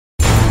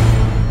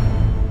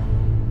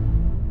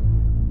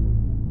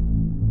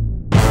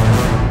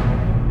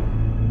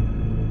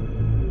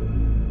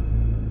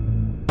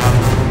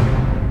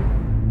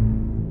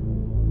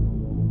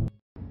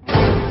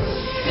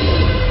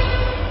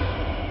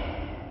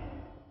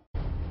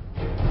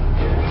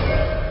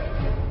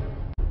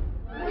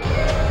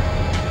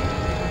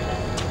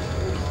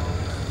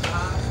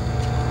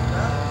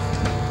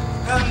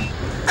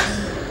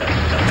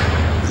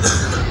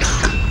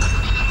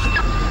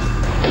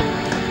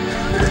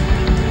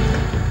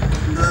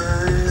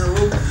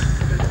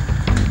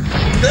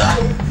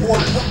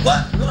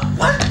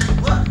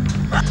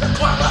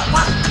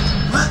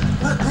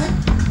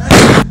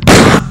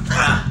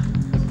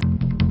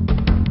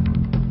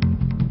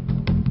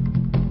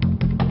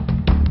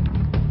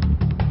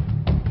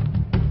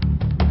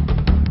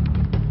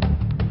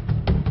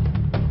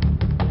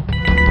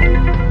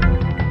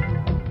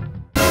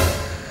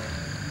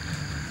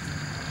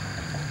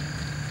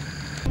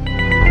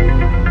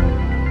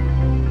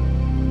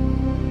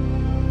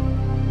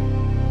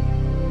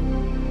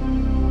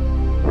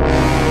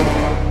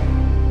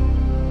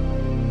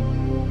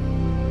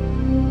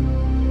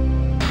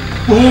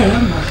Where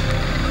am I?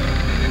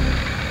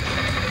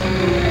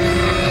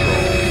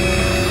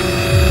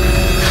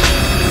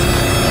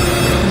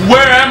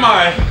 Where am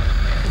I?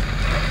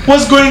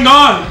 What's going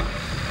on?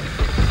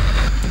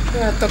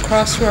 You're at the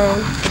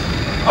crossroad.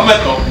 I'm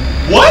at the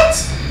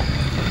what?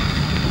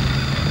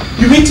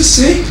 You mean to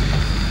say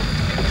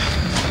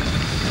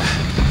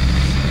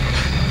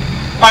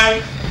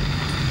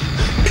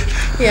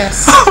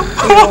Yes, you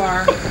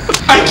are.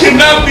 I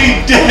cannot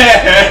be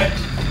dead.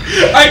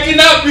 I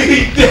cannot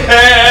be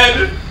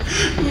dead.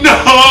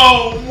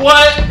 No,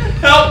 what?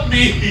 Help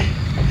me.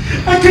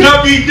 I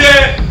cannot be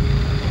dead.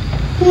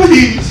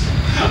 Please.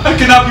 I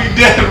cannot be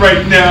dead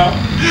right now.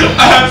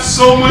 I have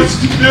so much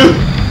to do.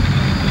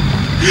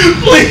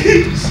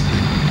 Please.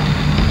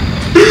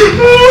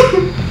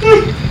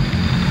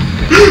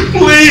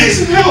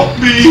 Please help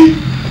me.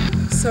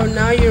 So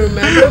now you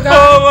remember God?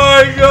 Oh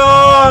my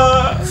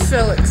God.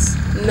 Felix,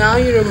 now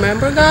you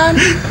remember God?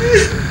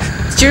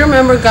 Do you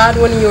remember God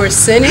when you were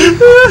sinning?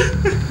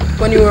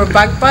 When you were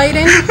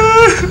backbiting?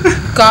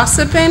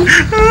 Gossiping?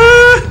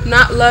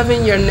 Not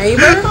loving your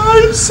neighbor?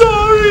 I'm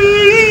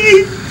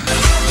sorry.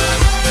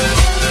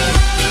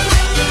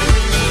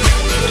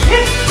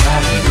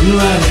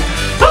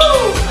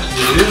 Oh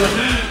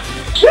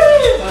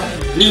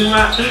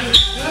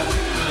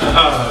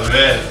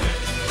man.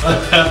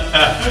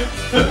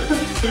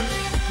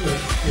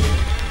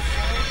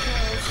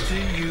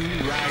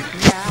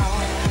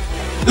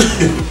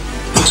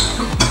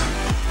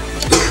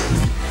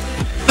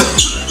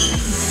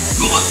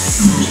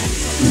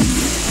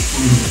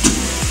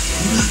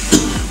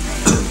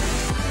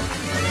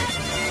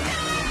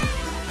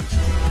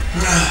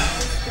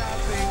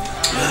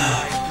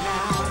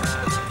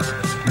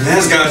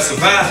 Man's gotta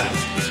survive.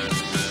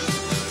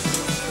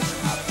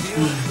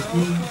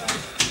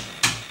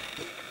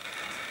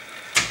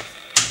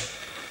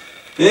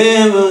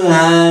 Ever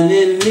I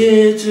need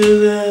to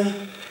love,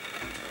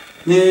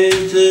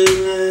 need to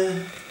love,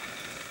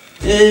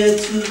 need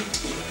to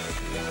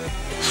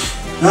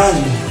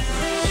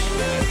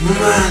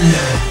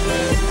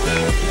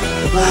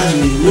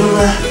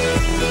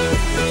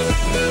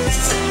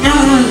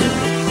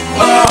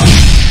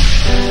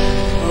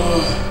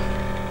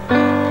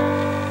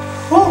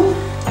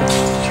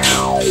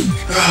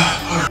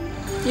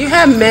You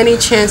had many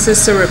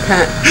chances to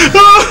repent.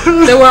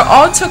 There were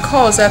altar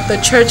calls at the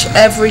church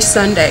every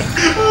Sunday.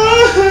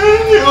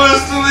 There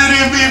was too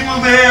many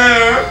people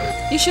there.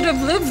 You should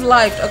have lived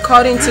life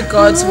according to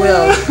God's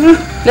will,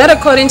 not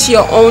according to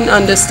your own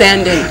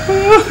understanding.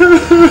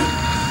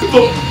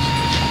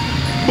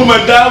 But my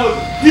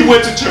dad he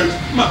went to church.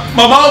 My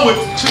mom went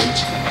to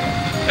church.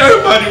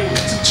 Everybody went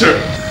to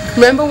church.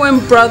 Remember when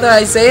Brother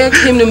Isaiah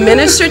came to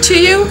minister to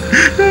you?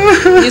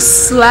 You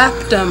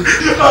slapped him.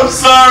 I'm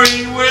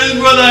sorry. Where's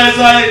Brother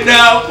Isaiah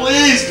now?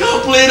 Please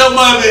come plead on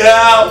my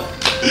behalf.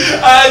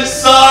 I'm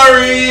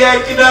sorry.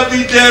 I cannot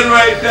be dead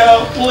right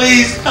now.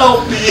 Please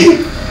help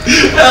me.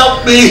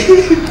 Help me.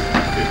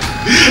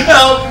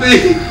 Help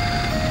me.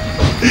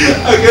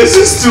 I guess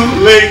it's too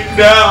late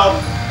now.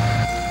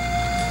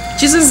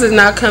 Jesus is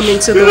not coming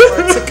to the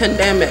world to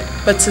condemn it,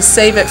 but to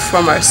save it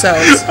from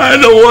ourselves. I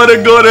don't want to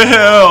go to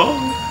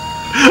hell.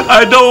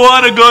 I don't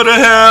want to go to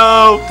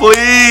hell.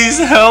 Please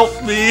help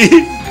me.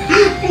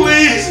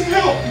 Please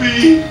help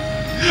me.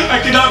 I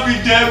cannot be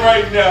dead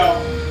right now.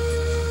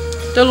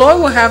 The Lord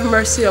will have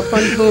mercy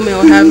upon whom He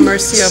will have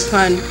mercy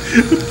upon,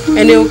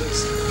 and He'll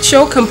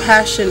show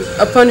compassion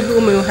upon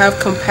whom He will have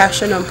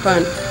compassion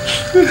upon.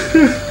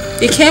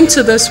 He came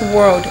to this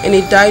world and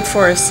He died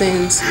for our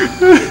sins,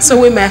 so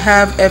we may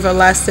have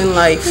everlasting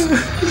life.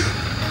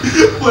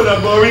 But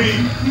I'm already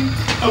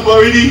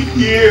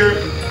here.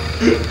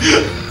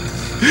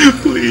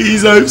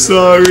 Please, I'm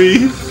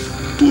sorry.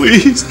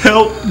 Please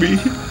help me.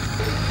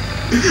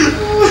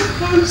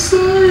 I'm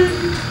sorry.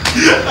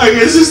 I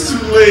guess it's too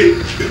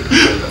late.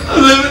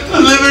 A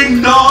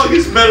living dog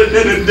is better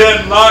than a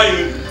dead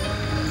lion.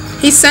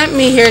 He sent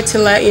me here to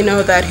let you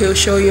know that He'll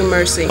show you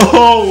mercy.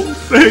 Oh,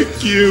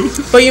 thank you.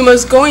 But you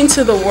must go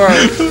into the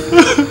world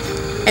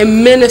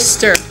and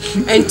minister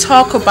and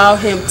talk about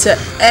Him to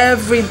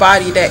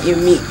everybody that you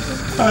meet.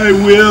 I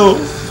will.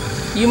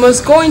 You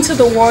must go into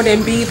the world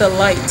and be the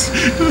light.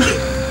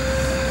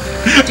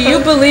 Do you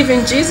believe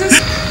in Jesus?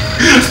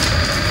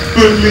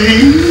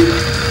 Believe?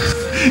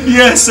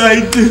 Yes,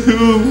 I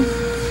do.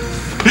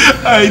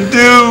 I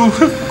do.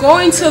 Go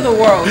into the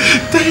world.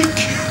 Thank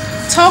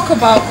you. Talk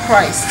about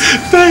Christ.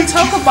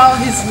 Talk about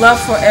His love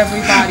for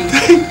everybody.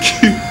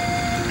 Thank you.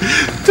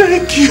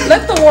 Thank you.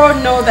 Let the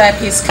world know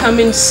that He's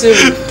coming soon.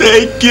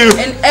 Thank you.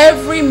 And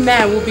every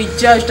man will be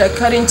judged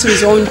according to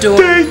his own doing.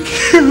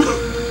 Thank you.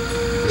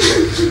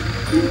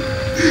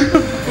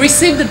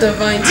 Receive the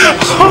divine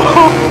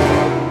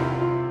touch.